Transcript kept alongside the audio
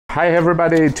Hi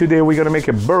everybody, today we're gonna make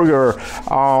a burger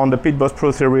on the Pit Boss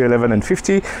Pro Series 11 and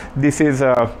 50. This is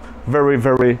a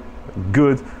very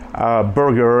good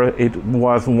burger. It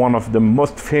was one of the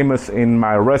most famous in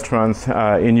my restaurants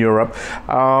in Europe.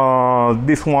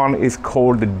 This one is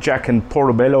called the Jack and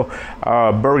Portobello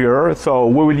burger. So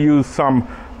we will use some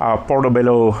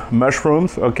Portobello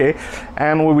mushrooms, okay,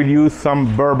 and we will use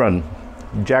some bourbon.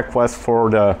 Jack was for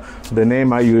the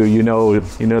name, you know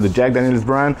the Jack Daniels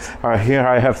brand. Here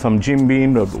I have some Jim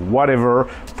Beam, whatever.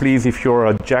 Please, if you're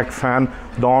a Jack fan,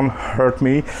 don't hurt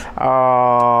me.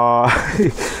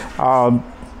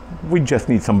 We just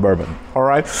need some bourbon, all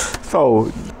right?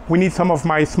 So we need some of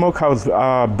my Smokehouse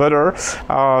butter.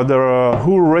 The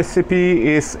whole recipe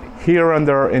is here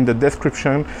under in the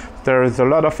description. There is a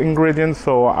lot of ingredients,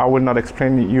 so I will not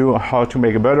explain you how to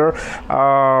make a butter.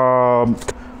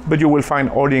 But you will find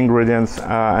all the ingredients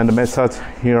and the methods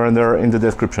here and there in the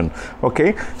description.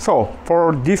 Okay, so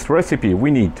for this recipe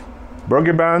we need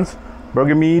burger buns,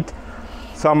 burger meat,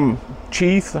 some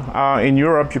cheese. In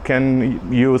Europe you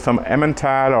can use some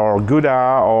Emmental or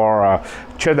Gouda or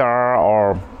cheddar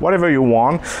or whatever you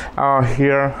want.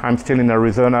 Here I'm still in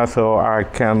Arizona, so I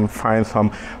can find some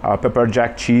pepper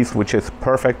jack cheese, which is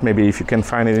perfect. Maybe if you can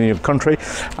find it in your country,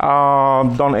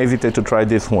 don't hesitate to try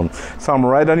this one. Some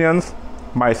red onions,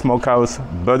 my Smokehouse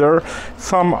butter,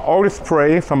 some oil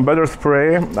spray, some butter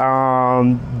spray,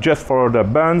 just for the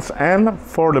buns and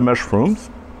for the mushrooms.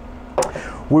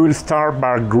 We will start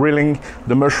by grilling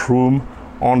the mushroom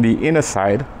on the inner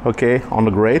side, okay, on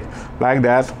the grate, like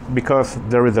that, because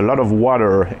there is a lot of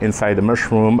water inside the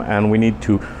mushroom and we need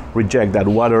to reject that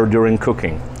water during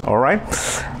cooking, all right?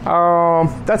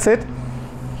 That's it.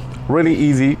 Really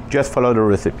easy, just follow the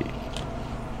recipe.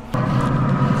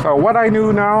 So what I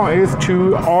do now is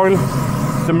to oil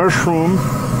the mushroom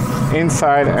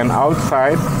inside and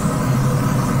outside,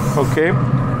 okay?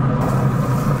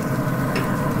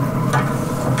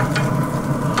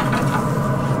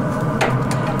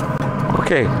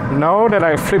 Okay, now that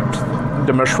I flipped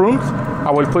the mushrooms, I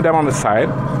will put them on the side,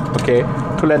 okay,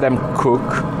 to let them cook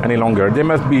any longer. They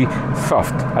must be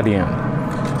soft at the end.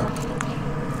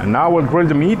 And now we'll grill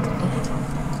the meat.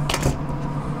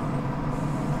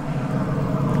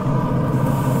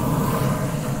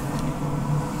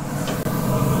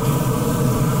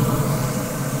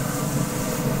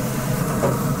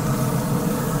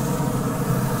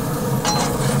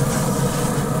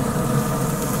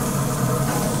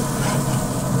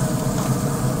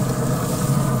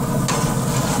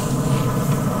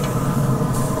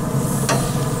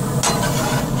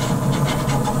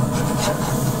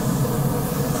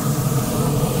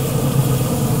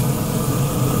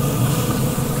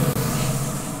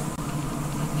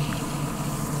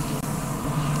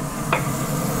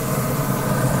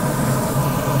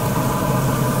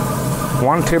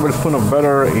 One tablespoon of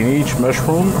butter in each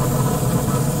mushroom.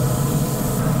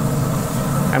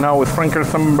 And now we sprinkle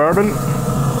some bourbon.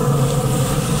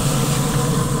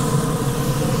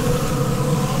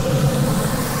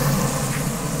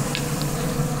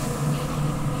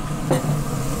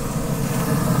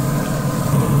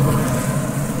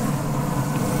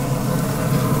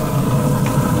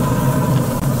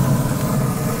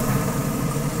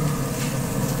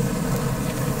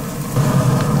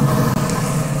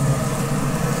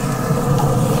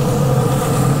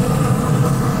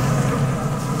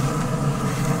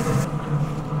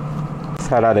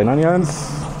 Salad and onions.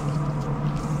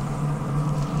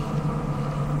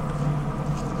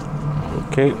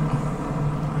 Okay.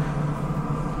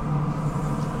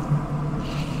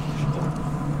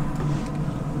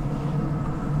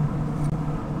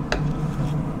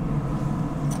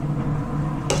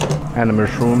 And the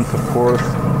mushrooms, of course.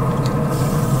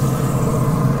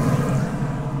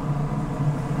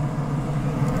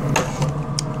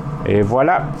 Et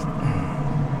voilà.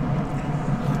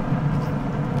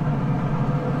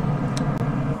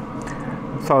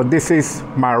 So this is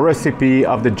my recipe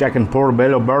of the Jack and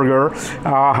Portobello burger.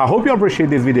 I hope you appreciate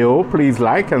this video. Please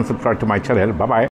like and subscribe to my channel. Bye bye.